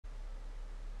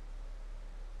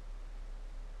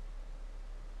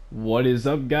What is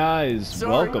up, guys?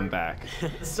 Sorry. Welcome back.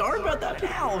 Sorry about that.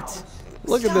 Out.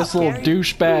 Look at this little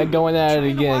douchebag going at it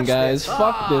again, guys.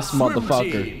 Fuck this Swim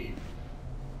motherfucker. team.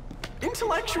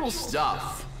 Intellectual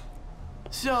stuff.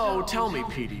 So, tell me,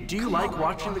 Petey, do you like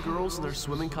watching the girls in their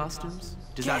swimming costumes?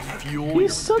 Does that fuel your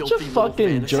He's such a filthy little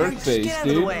fucking fantasy? jerk face,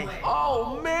 dude.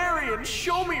 Oh, Marion,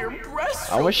 show me your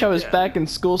breast. I wish I was back in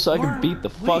school so I could beat the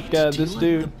fuck out of this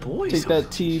dude. Take that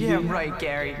TV. Yeah, right,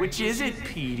 Gary. Which is it,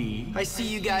 Petey? I see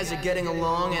you guys are getting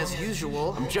along as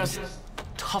usual. I'm just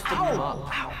toughing him up.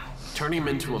 Turning him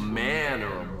into a man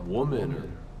or a woman or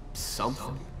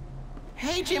something.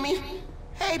 Hey, Jimmy.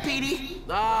 Hey, Petey.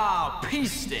 Ah,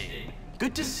 Peace Stain.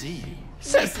 Good to see you.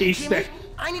 Safety Jimmy, stick.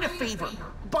 I need a favor.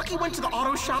 Bucky went to the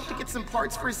auto shop to get some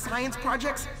parts for his science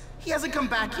projects. He hasn't come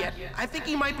back yet. I think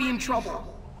he might be in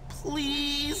trouble.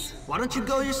 Please? Why don't you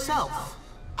go yourself?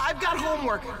 I've got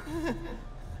homework.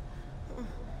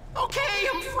 Okay,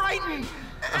 I'm frightened.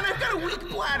 And I've got a weak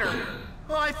bladder.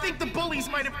 Oh, I think the bullies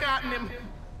might have gotten him.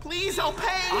 Please, I'll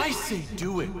pay. I say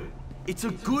do it. It's a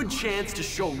good chance to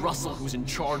show Russell who's in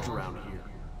charge around here.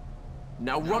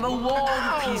 Now run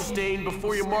along, Peace Stain,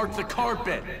 before you mark the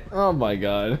carpet. Oh my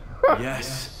god.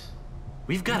 Yes.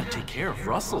 We've got to take care of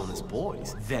Russell and his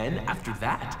boys. Then, after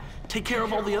that, take care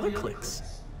of all the other cliques.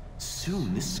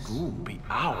 Soon, this school will be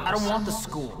ours. I don't want the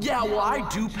school. Yeah, well, I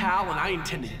do, pal, and I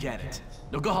intend to get it.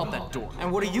 Now go help that door.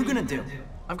 And what are you gonna do?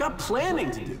 I've got planning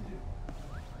to do.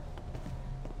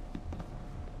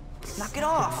 Knock it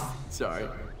off. Sorry.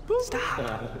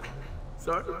 Stop.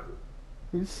 Sorry.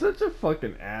 He's such a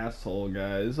fucking asshole,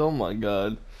 guys. Oh my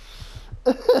god.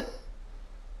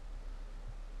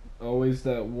 Always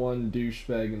that one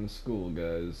douchebag in school,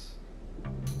 guys.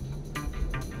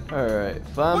 Alright,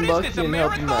 find Bucky and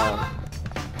help him out.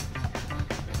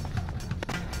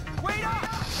 Wait up!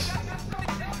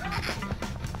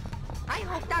 I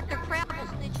hope Dr. Crab will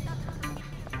snitch up.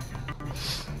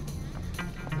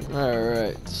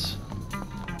 Alright.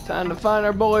 Time to find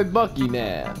our boy Bucky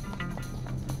now.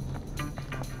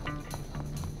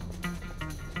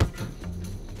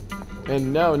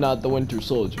 And no, not the Winter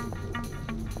Soldier.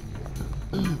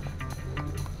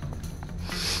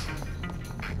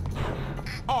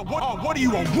 What are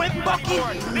you, a whip Bucky?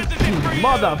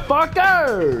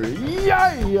 Motherfucker!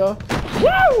 Yeah!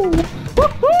 Woo!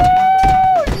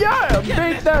 Woohoo! Yeah!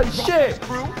 Beat that shit!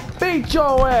 Beat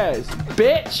your ass,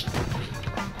 bitch!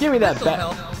 Give me that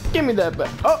bat. Give me that bat.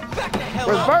 Oh!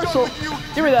 Reversal!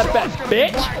 Give me that bat,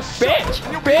 bitch! Bitch!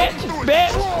 Bitch!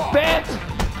 Bitch! Bitch!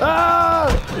 Ah!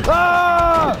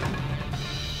 Ah!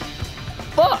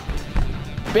 Fuck!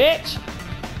 Bitch!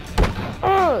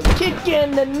 Kick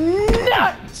in the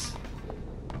nuts!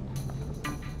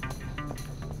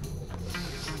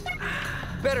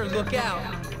 Better look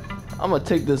out. I'm gonna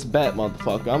take this bat,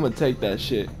 motherfucker. I'm gonna take that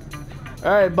shit.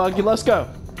 Alright, Bucky, let's go.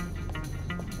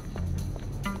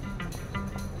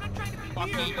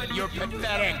 Bucky, you're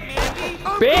pathetic.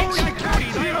 Bitch!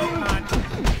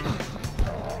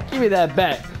 Give me that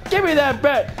bat. Give me that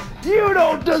bat. You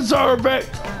don't deserve it.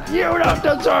 You don't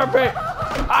deserve it.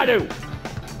 I do.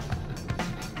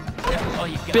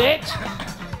 Bitch.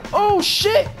 Oh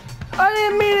shit. I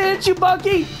didn't mean to hit you,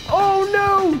 Bucky. Oh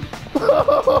no.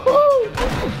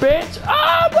 Bitch.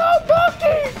 Ah, no,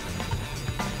 Bucky.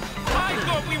 I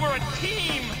thought we were a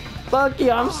team. Bucky,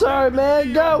 I'm sorry,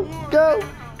 man. Go. Go.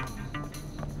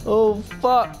 Oh,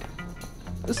 fuck.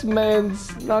 This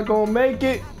man's not gonna make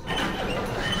it.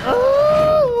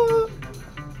 Ah!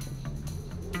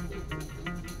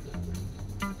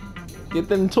 Get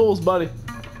them tools, buddy.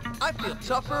 I feel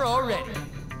tougher already.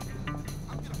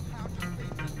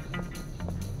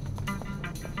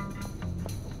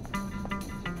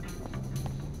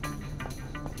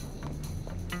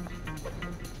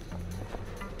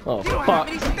 Oh, fuck.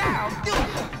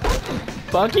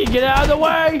 Bucky, get out of the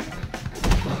way!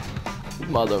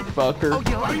 Motherfucker.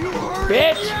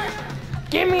 Bitch!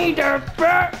 Give me the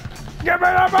bat! Give me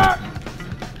the bat!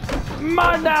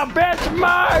 Mine now, bitch!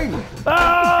 Mine!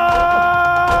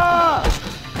 Ah!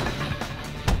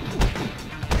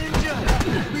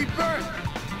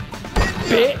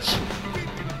 Bitch!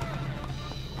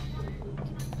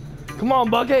 Come on,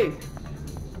 Bucky!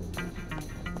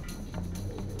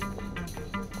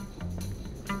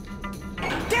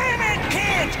 Damn it,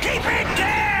 kids! Keep it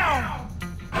down!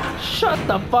 Shut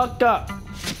the fuck up!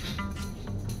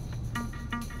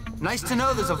 Nice to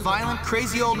know there's a violent,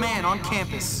 crazy old man on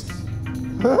campus.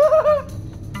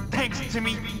 Thanks,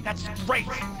 Jimmy. That's great.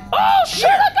 Oh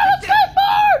shit, I got a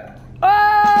skateboard!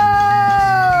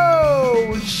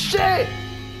 Oh shit!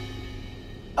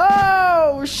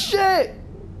 Oh shit!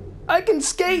 I can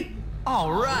skate!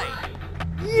 All right.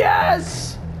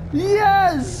 Yes!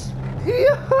 Yes!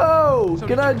 Yo!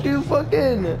 Can I do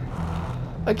fucking...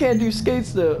 I can't do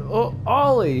skates though. Oh,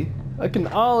 ollie. I can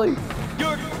ollie.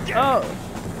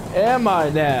 Oh, am I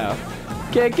now?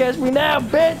 Can't catch me now,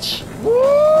 bitch!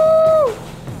 Woo!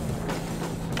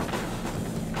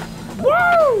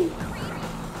 Woo!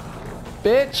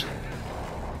 Bitch!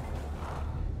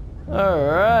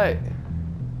 Alright.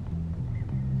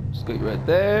 Skate right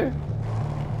there.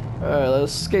 Alright,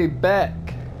 let's skate back.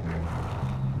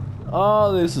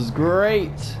 Oh, this is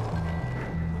great.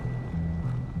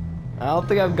 I don't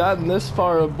think I've gotten this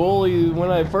far of Bully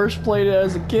when I first played it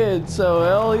as a kid, so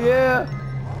hell yeah.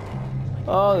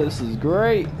 Oh, this is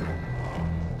great.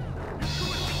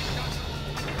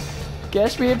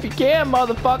 Catch me if you can,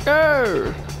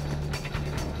 motherfucker!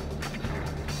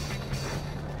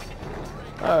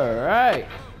 Alright.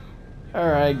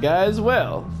 Alright, guys,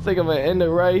 well, I think I'm gonna end it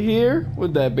right here.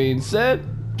 With that being said,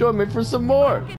 join me for some more.